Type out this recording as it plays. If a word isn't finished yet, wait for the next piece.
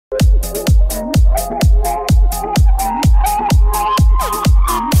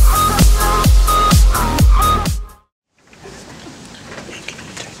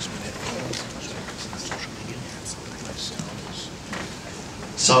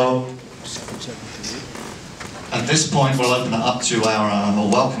So at this point, we'll open it up to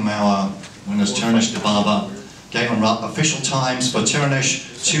we'll welcome our winners, Tirunesh Dibaba, Galen Rupp. Official times for Tirunesh,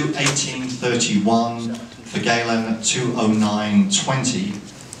 2:18:31, for Galen, 2:09:20.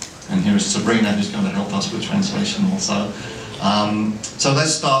 And here is Sabrina, who's going to help us with translation also. So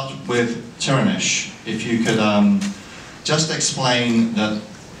let's start with Tirunesh. If you could just explain that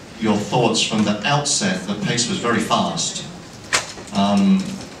your thoughts from the outset. The pace was very fast.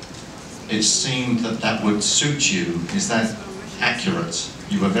 It seemed that that would suit you. Is that accurate?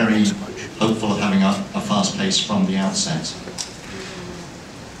 You were very hopeful of having a fast pace from the outset.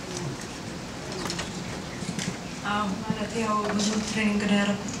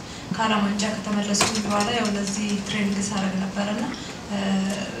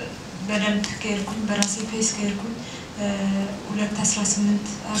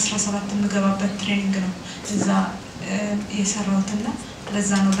 ለዛ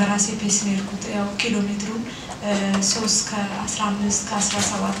ነው በራሴ ፔስ ነው የሄድኩት ያው ኪሎ ሜትሩን 3 ከ15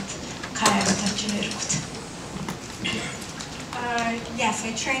 ከ17 ከያበታች ነው የሄድኩት Yes,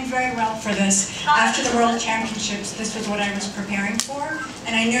 I trained very well for this. After the World Championships, this was what I was preparing for,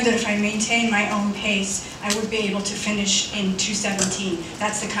 and I knew that if I maintained my own pace, I would be able to finish in 2:17.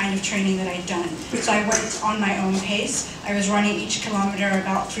 That's the kind of training that I'd done. So I went on my own pace. I was running each kilometer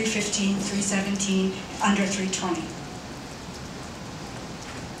about 3:15, 3:17, under 3:20.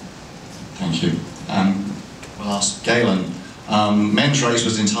 Thank you. We'll ask Galen. Men's race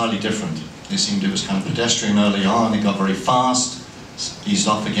was entirely different. It seemed it was kind of pedestrian early on, it got very fast, eased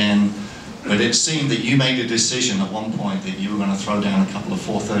off again, but it seemed that you made a decision at one point that you were going to throw down a couple of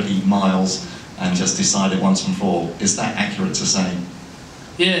 4:30 miles and just decide it once and for all. Is that accurate to say?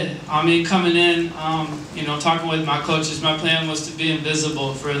 Yeah, I mean, coming in, you know, talking with my coaches, my plan was to be invisible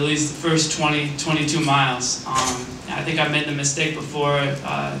for at least the first 22 miles. I think I made the mistake before,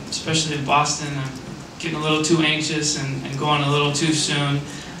 especially in Boston, getting a little too anxious and going a little too soon.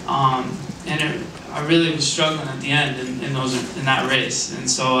 I really was struggling at the end in that race. And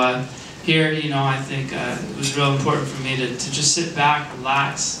so here, you know, I think it was real important for me to just sit back, relax.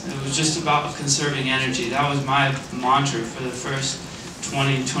 It was just about conserving energy. That was my mantra for the first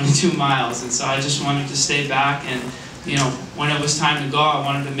 22 miles. And so I just wanted to stay back and, you know, when it was time to go, I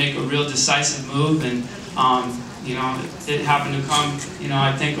wanted to make a real decisive move. And, you know, it happened to come, you know,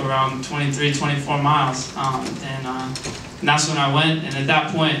 I think around 23, 24 miles. And that's when I went, and at that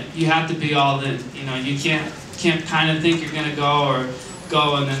point, you have to be all in. You know, you can't kind of think you're going to go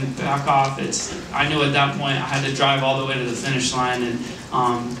and then back off. I knew at that point I had to drive all the way to the finish line, and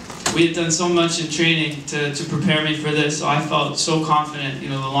we had done so much in training to prepare me for this, so I felt so confident, you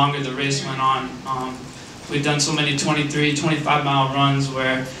know, the longer the race went on. We'd done so many 23, 25-mile runs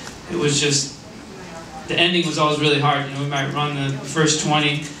where it was just, the ending was always really hard. You know, we might run the first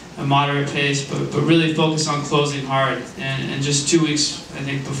 20, a moderate pace, but really focus on closing hard. And just 2 weeks, I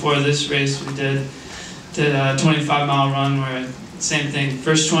think, before this race, we did a 25-mile run where same thing.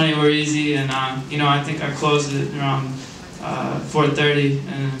 First 20 were easy, and you know, I think I closed it around 4:30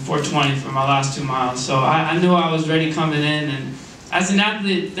 and 4:20 for my last 2 miles. So I knew I was ready coming in, and as an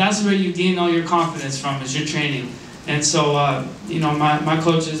athlete, that's where you gain all your confidence from, is your training. And so, you know, my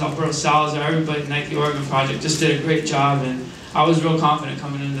coaches, Alberto Salazar, everybody at Nike Oregon Project just did a great job, and I was real confident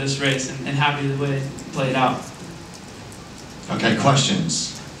coming into this race and happy the way it played out. Okay, questions?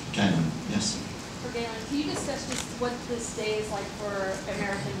 Galen, yes? For Galen, can you discuss just what this day is like for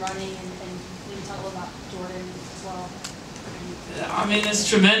American running and maybe talk a little about Jordan as well? I mean, it's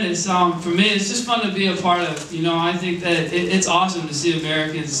tremendous. For me, it's just fun to be a part of. You know, I think that it's awesome to see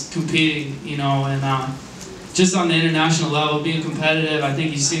Americans competing, you know, and just on the international level, being competitive. I think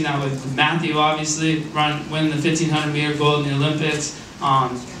you've seen that with Matthew, obviously, win the 1,500-meter gold in the Olympics.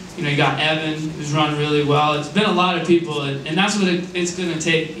 You know, you got Evan, who's run really well. It's been a lot of people, and that's what it's going to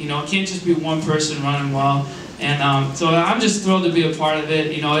take. You know, it can't just be one person running well. And so I'm just thrilled to be a part of it.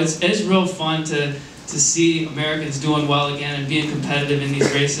 You know, it's real fun to see Americans doing well again and being competitive in these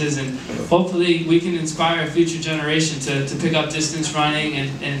races, and hopefully we can inspire a future generation to pick up distance running,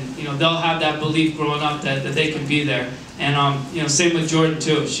 and you know, they'll have that belief growing up that they can be there. And you know, same with Jordan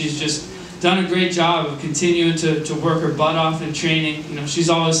too. She's just done a great job of continuing to work her butt off in training. You know, she's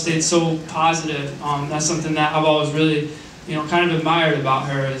always stayed so positive. That's something that I've always really, you know, kind of admired about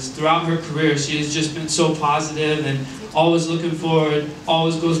her, is throughout her career she has just been so positive and always looking forward,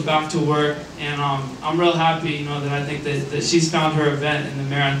 always goes back to work, and I'm real happy, you know, that I think that she's found her event in the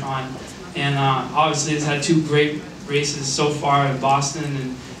marathon, and obviously has had 2 great races so far in Boston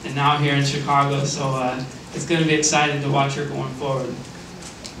and now here in Chicago, so it's going to be exciting to watch her going forward.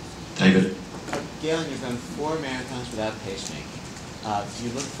 David? Galen, you've done 4 marathons without pacemaking. Do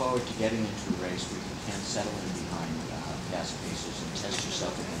you look forward to getting into a race where you can settle in behind fast paces and test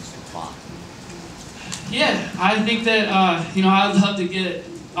yourself against the clock? Yeah, I think that, you know, I'd love to get it.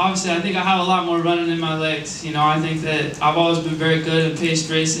 Obviously, I think I have a lot more running in my legs. You know, I think that I've always been very good at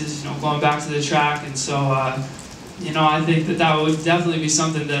paced races, you know, going back to the track. And so, you know, I think that that would definitely be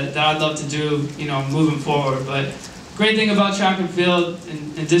something that I'd love to do, you know, moving forward. But great thing about track and field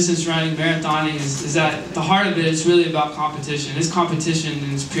and distance running, marathoning, is that the heart of it is really about competition. It's competition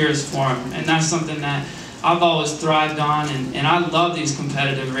in its purest form. And that's something that I've always thrived on. And I love these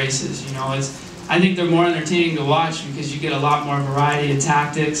competitive races, you know. I think they're more entertaining to watch because you get a lot more variety of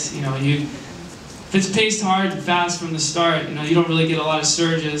tactics. You know, if it's paced hard and fast from the start, you know, you don't really get a lot of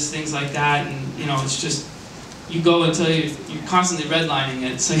surges, things like that. And, you know, it's just, you go until you're constantly redlining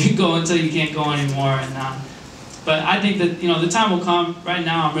it. So you go until you can't go anymore. But I think that, you know, the time will come. Right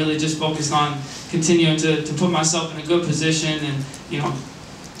now, I'm really just focused on continuing to put myself in a good position. And, you know,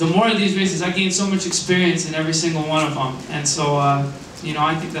 the more of these races, I gain so much experience in every single one of them. And so, you know,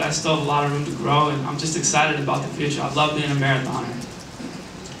 I think that I still have a lot of room to grow, and I'm just excited about the future. I love being a marathoner.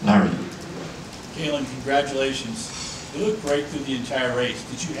 Larry. Galen, congratulations. You looked great through the entire race.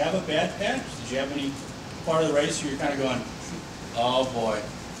 Did you have a bad patch? Did you have any part of the race where you're kind of going, oh boy?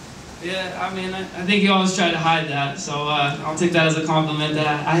 Yeah, I mean, I think you always try to hide that, so I'll take that as a compliment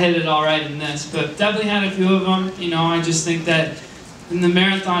that I hit it all right in this. But definitely had a few of them. You know, I just think that in the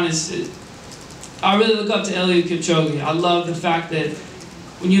marathon I really look up to Eliud Kipchoge. I love the fact that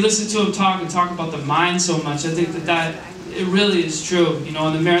when you listen to him talk about the mind so much, I think that it really is true. You know,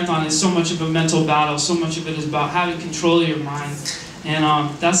 in the marathon, it's so much of a mental battle. So much of it is about having control of your mind. And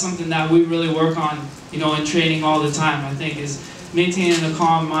that's something that we really work on, you know, in training all the time, I think, is maintaining a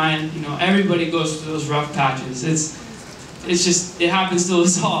calm mind. You know, everybody goes through those rough patches. It's just, it happens to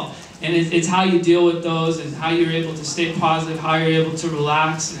us all. And it's how you deal with those and how you're able to stay positive, how you're able to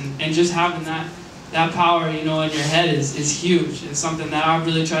relax, and just having that power, you know, in your head is huge. It's something that I've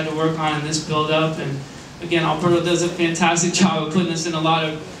really tried to work on in this build-up. And again, Alberto does a fantastic job of putting us in a lot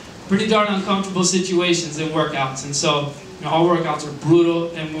of pretty darn uncomfortable situations in workouts. And so, you know, our workouts are brutal,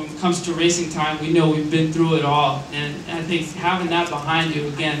 and when it comes to racing time, we know we've been through it all. And I think having that behind you,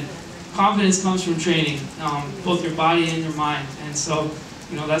 again, confidence comes from training, both your body and your mind. And so,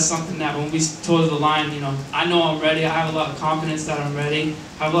 you know, that's something that when we toe the line, you know, I know I'm ready. I have a lot of confidence that I'm ready.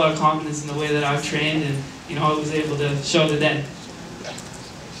 I have a lot of confidence in the way that I've trained, and, you know, I was able to show today.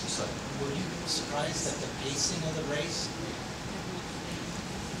 So, were you surprised at the pacing of the race?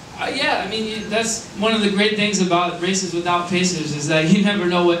 Yeah, I mean, that's one of the great things about races without pacers is that you never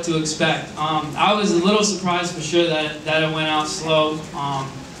know what to expect. I was a little surprised for sure that it went out slow.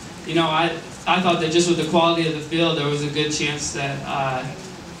 You know, I thought that just with the quality of the field, there was a good chance that,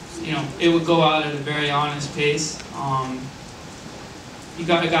 you know, it would go out at a very honest pace. You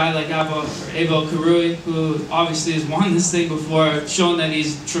got a guy like Abel Karui, who obviously has won this thing before, shown that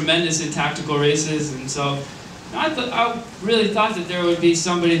he's tremendous in tactical races, and so I really thought that there would be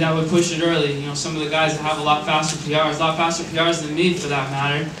somebody that would push it early. You know, some of the guys that have a lot faster PRs than me, for that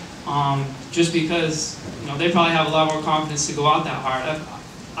matter, just because, you know, they probably have a lot more confidence to go out that hard.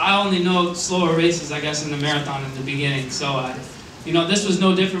 I only know slower races, I guess, in the marathon in the beginning. So, you know, this was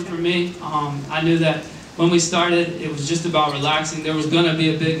no different for me. I knew that when we started, it was just about relaxing. There was going to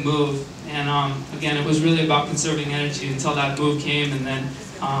be a big move. And, again, it was really about conserving energy until that move came. And then,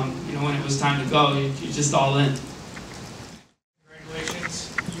 you know, when it was time to go, you're just all in.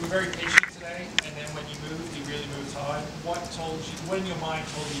 Congratulations. You were very patient today. And then when you moved, you really moved hard. What in your mind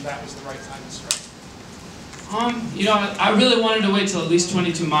told you that was the right time to strike? You know, I really wanted to wait till at least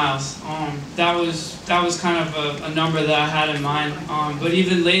 22 miles. That was kind of a number that I had in mind. But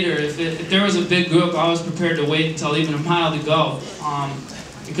even later, if there was a big group, I was prepared to wait until even a mile to go.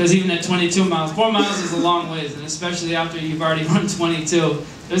 Because even at 22 miles, 4 miles is a long ways, and especially after you've already run 22,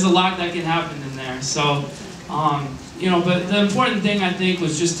 there's a lot that can happen in there. So, you know, but the important thing, I think,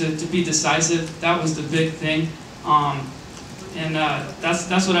 was just to be decisive. That was the big thing. And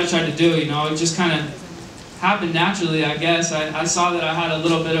that's what I tried to do, you know. It just kind of happened naturally, I guess. I saw that I had a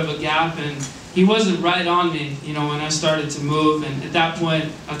little bit of a gap, and he wasn't right on me, you know, when I started to move. And at that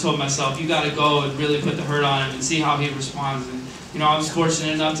point, I told myself, you got to go and really put the hurt on him and see how he responds. And, you know, I was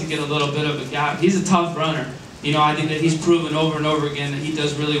fortunate enough to get a little bit of a gap. He's a tough runner. You know, I think that he's proven over and over again that he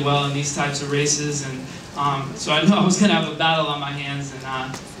does really well in these types of races. And so I knew I was going to have a battle on my hands.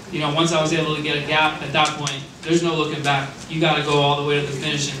 And, you know, once I was able to get a gap, at that point, there's no looking back. You got to go all the way to the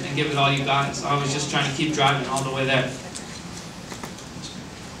finish and give it all you got. So I was just trying to keep driving all the way there. It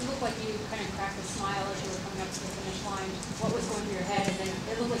looked like you kind of cracked a smile as you were coming up to the finish line. What was going through your head? And then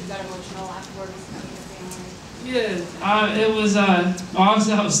it looked like you got emotional afterward with your family. Yeah, it was,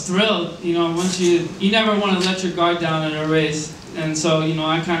 obviously I was thrilled, you know, once you never want to let your guard down in a race. And so, you know,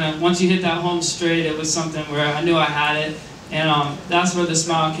 I kind of, once you hit that home straight, it was something where I knew I had it. And that's where the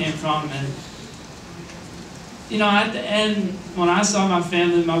smile came from. And, you know, at the end, when I saw my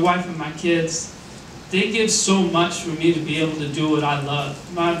family, my wife and my kids, they give so much for me to be able to do what I love.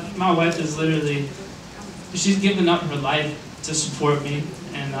 My wife is literally, she's given up her life to support me.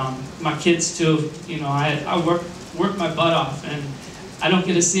 And my kids too, you know, I work my butt off, and I don't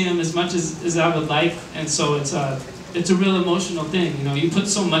get to see them as much as I would like, and so it's a real emotional thing. You know, you put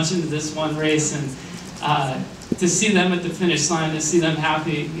so much into this one race, and to see them at the finish line, to see them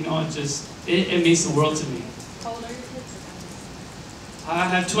happy, you know, it means the world to me. How old are your kids? I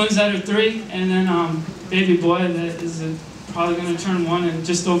have twins that are 3, and then baby boy that is probably going to turn 1 in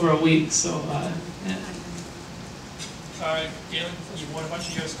just over a week. So yeah. Galen, you've won a bunch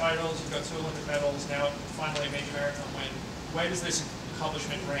of US titles, you've got 2 Olympic medals, now finally a major marathon win. Where does this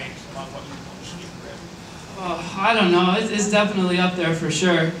accomplishment rank among what you've accomplished in your career? I don't know, it's definitely up there for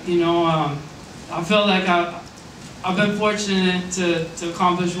sure. You know, I feel like I've been fortunate to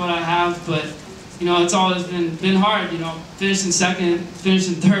accomplish what I have, but you know, it's always been hard, you know, finishing second,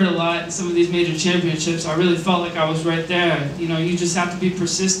 finishing third a lot in some of these major championships. I really felt like I was right there. You know, you just have to be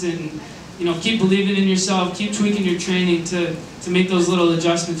persistent and, you know, keep believing in yourself, keep tweaking your training to make those little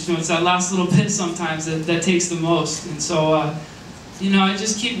adjustments. You know, it's that last little bit sometimes that takes the most. And so, you know, I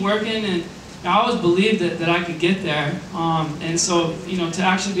just keep working, and I always believed that I could get there. And so, you know, to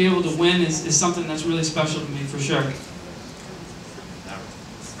actually be able to win is something that's really special to me, for sure.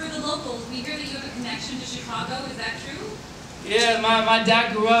 For the locals, we hear that you have a connection to Chicago. Is that true? Yeah, my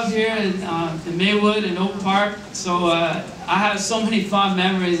dad grew up here in Maywood and Oak Park, so I have so many fond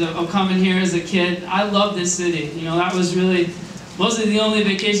memories of coming here as a kid. I love this city. You know, that was really, mostly the only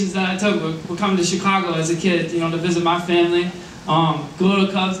vacations that I took were coming to Chicago as a kid, you know, to visit my family, go to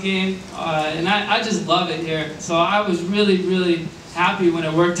a Cubs game, and I just love it here. So I was really, really happy when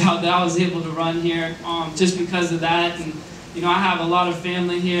it worked out that I was able to run here, just because of that. And you know, I have a lot of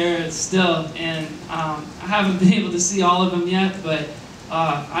family here still, and I haven't been able to see all of them yet, but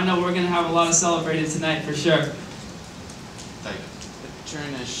I know we're going to have a lot of celebrating tonight for sure.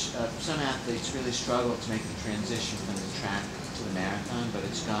 Tirunesh, some athletes really struggle to make the transition from the track to the marathon, but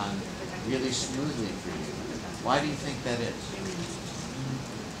it's gone really smoothly for you. Why do you think that is?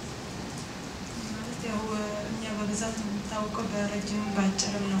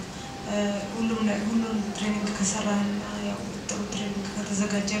 ሁሉም ትሬኒንግ ከሰራን ያው ጥሩ ትሬኒንግ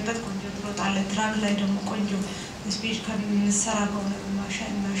ከተዘጋጀበት ቆንጆ ትሮጣለህ። ትራክ ላይ ደግሞ ቆንጆ ስፒድ ከምንሰራ ከሆነ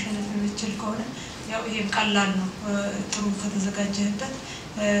ማሸነፍ የምትችል ከሆነ ያው ይሄም ቀላል ነው። ጥሩ ከተዘጋጀህበት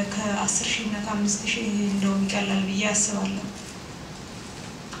ከ10,000 እና ከ5,000 እንደውም ይቀላል ብዬ አስባለሁ።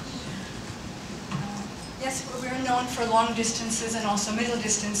 Yes, we're known for long distances and also middle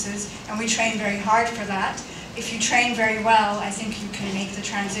distances, and we train very hard for that. If you train very well, I think you can make the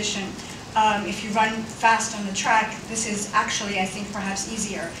transition. If you run fast on the track, this is actually, I think, perhaps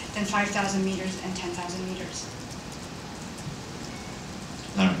easier than 5,000 meters and 10,000 meters.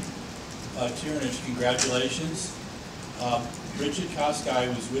 Tirunesh, congratulations. Bridget Kosgei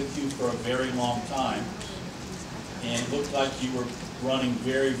was with you for a very long time, and it looked like you were running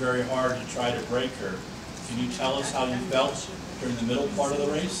very, very hard to try to break her. Can you tell us how you felt during the middle part of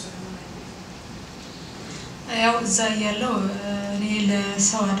the race? ያው እዛ ያለው እኔ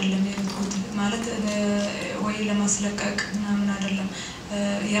ለሰው አይደለም የሄድኩት ማለት ወይ ለማስለቀቅ ምናምን አይደለም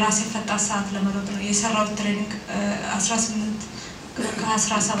የራሴ ፈጣን ሰዓት ለመሮጥ ነው የሰራሁት ትሬኒንግ 18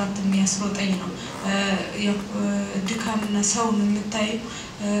 ከ17 የሚያስሮጠኝ ነው ድካምና ሰውን የምታይ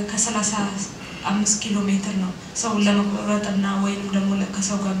ከ35 ኪሎ ሜትር ነው ሰውን ለመሮጥና ወይንም ደግሞ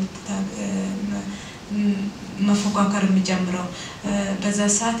ከሰው ጋር መፎካከር የሚጀምረው በዛ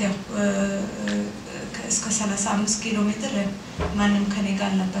ሰዓት ያው እስከ 35 ኪሎ ሜትር ማንም ከኔ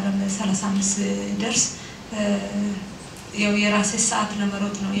ጋር ነበር 35 ደርስ ያው የራሴ ሰዓት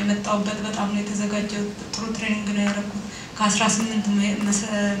ለመሮጥ ነው የመጣውበት በጣም ነው የተዘጋጀው ጥሩ ትሬኒንግ ነው ያደረኩት ከ18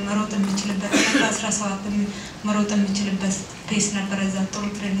 መሮጥ የምችልበት ከ17 መሮጥ የምችልበት ፔስ ነበር እዛ ጥሩ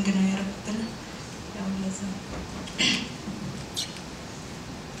ትሬኒንግ ነው ያደረኩት ያው ለዛ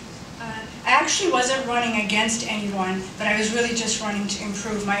I actually wasn't running against anyone, but I was really just running to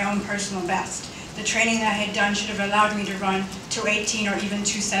improve my own personal best. The training that I had done should have allowed me to run 2:18 or even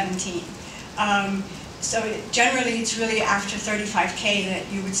 2:17. So generally it's really after 35K that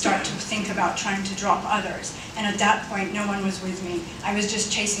you would start to think about trying to drop others. And at that point, no one was with me. I was just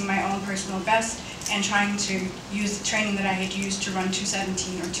chasing my own personal best and trying to use the training that I had used to run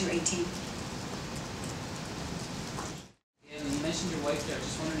 2:17 or 2:18. You mentioned your wife there.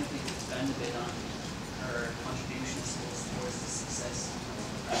 Just wondering if you could expand a bit on her contribution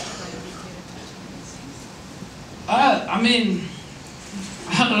mean,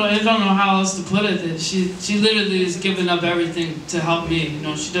 I don't know how else to put it. She literally has given up everything to help me. You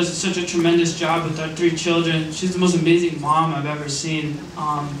know, she does such a tremendous job with our 3 children. She's the most amazing mom I've ever seen.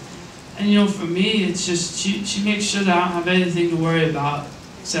 And you know, for me, it's just she makes sure that I don't have anything to worry about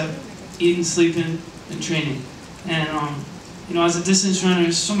except eating, sleeping, and training. And you know, as a distance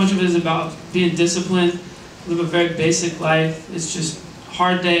runner, so much of it is about being disciplined, live a very basic life. It's just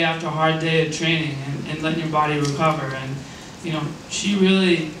hard day after hard day of training and letting your body recover. And you know, she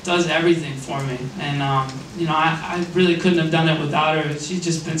really does everything for me. And you know, I really couldn't have done it without her. She's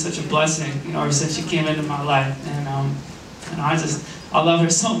just been such a blessing, you know, ever since she came into my life. And I love her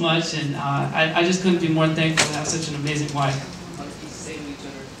so much, and I just couldn't be more thankful to have such an amazing wife. What did you say to each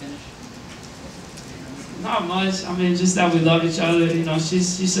other to finish? Not much. I mean, just that we love each other. You know, she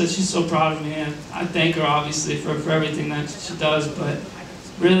says she's so proud of me, and I thank her obviously for everything that she does. But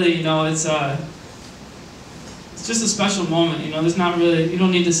really, you know, it's just a special moment. You know, there's not really, you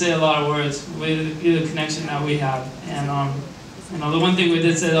don't need to say a lot of words with the connection that we have. And you know, the one thing we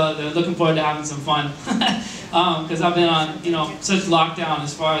did say, they're looking forward to having some fun. Because I've been on, you know, such lockdown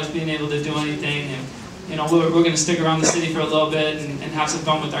as far as being able to do anything. And, you know, we're going to stick around the city for a little bit and have some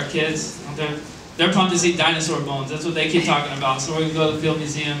fun with our kids. You know, they're pumped to see dinosaur bones. That's what they keep talking about. So we're going to go to the Field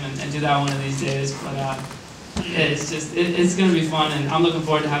Museum and do that one of these days. But it's just, it's going to be fun. And I'm looking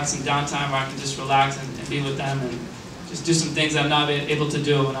forward to having some downtime where I can just relax and be with them and just do some things I'm not able to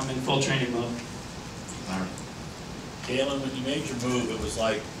do when I'm in full training mode. Galen, when you made your move, it was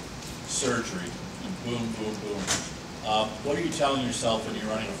like surgery. Boom, boom, boom. What are you telling yourself when you're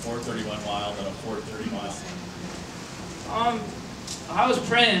running a 4:31 mile than a 4:30 mile? I was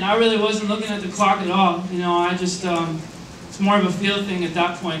praying. I really wasn't looking at the clock at all. You know, I just, it's more of a feel thing at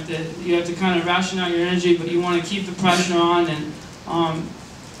that point, that you have to kind of ration out your energy, but you want to keep the pressure on. And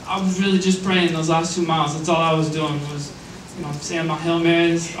I was really just praying those last 2 miles. That's all I was doing was, you know, saying my Hail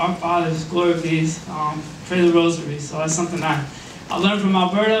Marys, Our Father's, Glory Bees, pray the Rosary. So that's something I learned from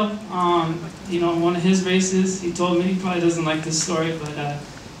Alberto. You know, in one of his races, he told me, he probably doesn't like this story, but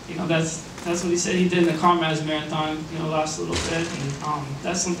you know, that's what he said he did in the Comrades Marathon, you know, last little bit. And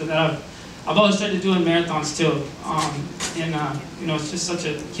that's something that I've always tried to do in marathons too. You know, it's just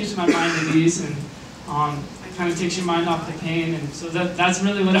keeps my mind at ease and kind of takes your mind off the pain. And so that's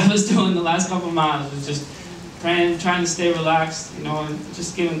really what I was doing the last couple of miles, was just praying, trying to stay relaxed, you know, and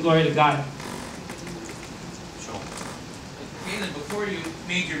just giving glory to God. Galen, before you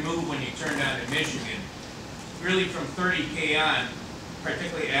made your move when you turned on to Michigan, really from 30K on,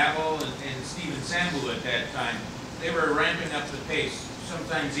 particularly Abel and Steven Sambu at that time, they were ramping up the pace,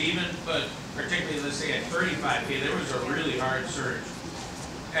 sometimes even, but particularly, let's say, at 35K, there was a really hard surge.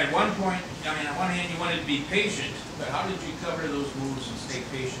 At one point, I mean, on one hand, you wanted to be patient, but how did you cover those moves and stay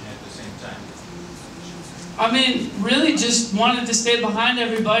patient at the same time? I mean, really just wanted to stay behind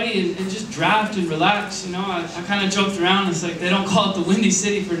everybody and just draft and relax, you know. I kind of joked around, it's like they don't call it the Windy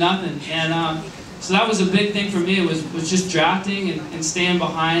City for nothing. And so that was a big thing for me, was just drafting and staying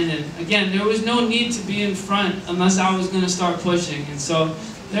behind. And again, there was no need to be in front unless I was going to start pushing. And so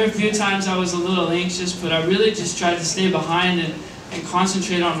there were a few times I was a little anxious, but I really just tried to stay behind and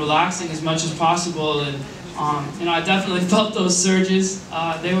concentrate on relaxing as much as possible. And you know, I definitely felt those surges.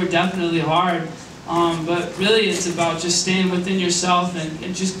 They were definitely hard. But really it's about just staying within yourself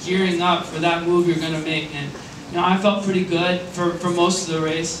and just gearing up for that move you're going to make. And you know, I felt pretty good for most of the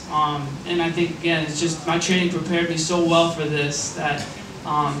race. And I think, again, it's just my training prepared me so well for this that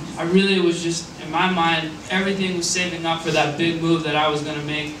I really was just, in my mind, everything was saving up for that big move that I was going to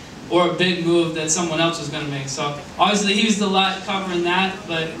make, or a big move that someone else was going to make. So obviously he was the lot covering that,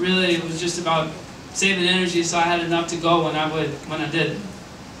 but really it was just about saving energy so I had enough to go when I did.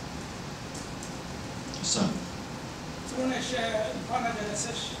 So. Tirunesh, እንኳን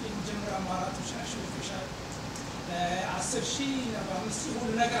አደረሰሽ የመጀመሪያ ማራቶን አሸንፈሻል። በ10 ሺህ በ5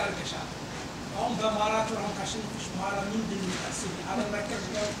 ሁሉ ነገር አድርገሻል። አሁን በማራቶን አሁን ካሸነፍሽ በኋላ ምንድን ነው የምታስቢው? ዓለም ረከብ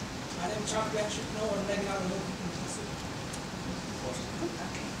ነው? ዓለም ቻምፒዮንሺፕ ነው? እንደገና ነው የምታስቢው?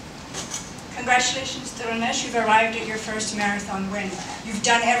 Congratulations, Tirunesh. You've arrived at your first marathon win. You've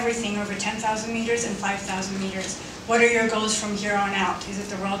done everything over 10,000 meters and 5,000 meters. What are your goals from here on out? Is it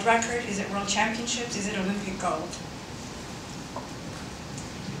the world record? Is it world championships? Is it Olympic gold?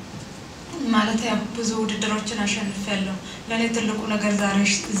 ማለት ያው ብዙ ውድድሮችን አሸንፌያለሁ። ለኔ ትልቁ ነገር ዛሬ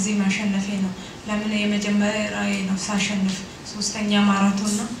እዚህ ማሸነፌ ነው። ለምን የመጀመሪያዬ ነው ሳሸንፍ፣ ሶስተኛ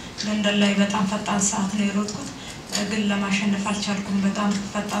ማራቶን ነው። ለንደን ላይ በጣም ፈጣን ሰዓት ነው የሮጥኩት፣ ግን ለማሸነፍ አልቻልኩም። በጣም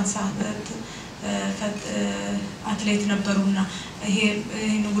ፈጣን ሰዓት አትሌት ነበሩና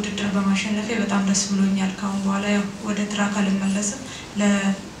ይሄን ውድድር በማሸነፌ በጣም ደስ ብሎኛል። ካሁን በኋላ ያው ወደ ትራክ አልመለስም፣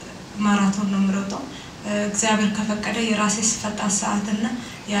 ለማራቶን ነው የምሮጠው። እግዚአብሔር ከፈቀደ የራሴ ስፈጣት ሰዓትና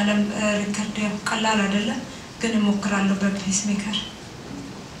የዓለም ሪከርድ ቀላል አይደለም ግን እሞክራለሁ በፔስሜከር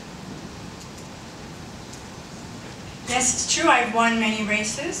Yes, it's true. I've won many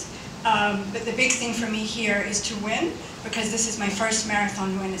races, but the big thing for me here is to win because this is my first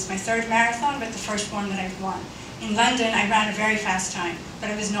marathon win. It's my third marathon, but the first one that I've won. In London, I ran a very fast time, but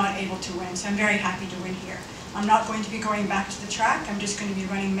I was not able to win, so I'm very happy to win here. I'm not going to be going back to the track. I'm just going to be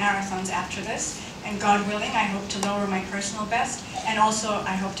running marathons after this, and God willing, I hope to lower my personal best, and also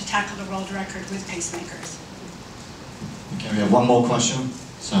I hope to tackle the world record with pacemakers. Okay, we have one more question.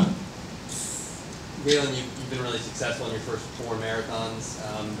 So. Galen, you've been really successful in your first 4 marathons,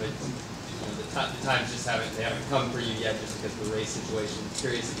 but the times just haven't come for you yet just because of the race situation. I'm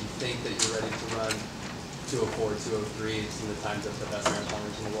curious if you think that you're ready to run 204, 203, some of the times that the best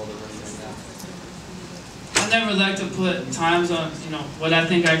marathoners in the world are running right now. I never like to put times on, what I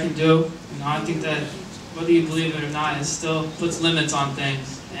think I can do. I think that whether you believe it or not, it still puts limits on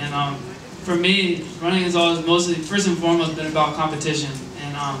things. And for me, running has always mostly, first and foremost, been about competition.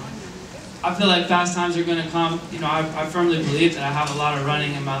 And I feel like fast times are going to come. I firmly believe that I have a lot of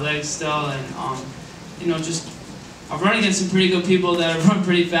running in my legs still, and I've run against some pretty good people that have run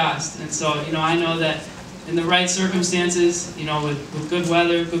pretty fast, and so I know that in the right circumstances, with good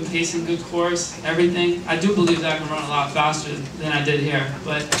weather, good pacing, good course, everything, I do believe that I can run a lot faster than I did here.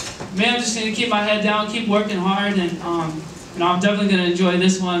 But man, I'm just going to keep my head down, keep working hard, and I'm definitely going to enjoy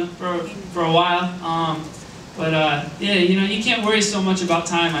this one for a while. But yeah, you can't worry so much about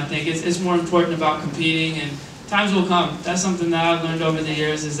time. I think it's more important about competing, and times will come. That's something that I've learned over the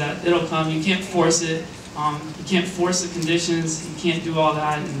years, is that it'll come. You can't force it. You can't force the conditions. You can't do all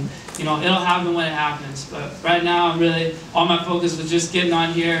that, and it'll happen when it happens. But right now, I'm really all my focus was just getting on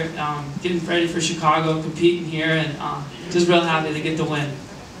here, getting ready for Chicago, competing here, and just real happy to get the win.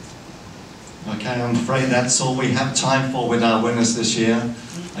 Okay, I'm afraid that's all we have time for with our winners this year.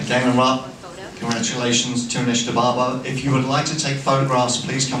 Galen Rupp, congratulations, Tirunesh Dibaba. If you would like to take photographs,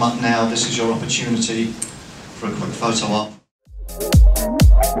 please come up now. This is your opportunity for a quick photo op.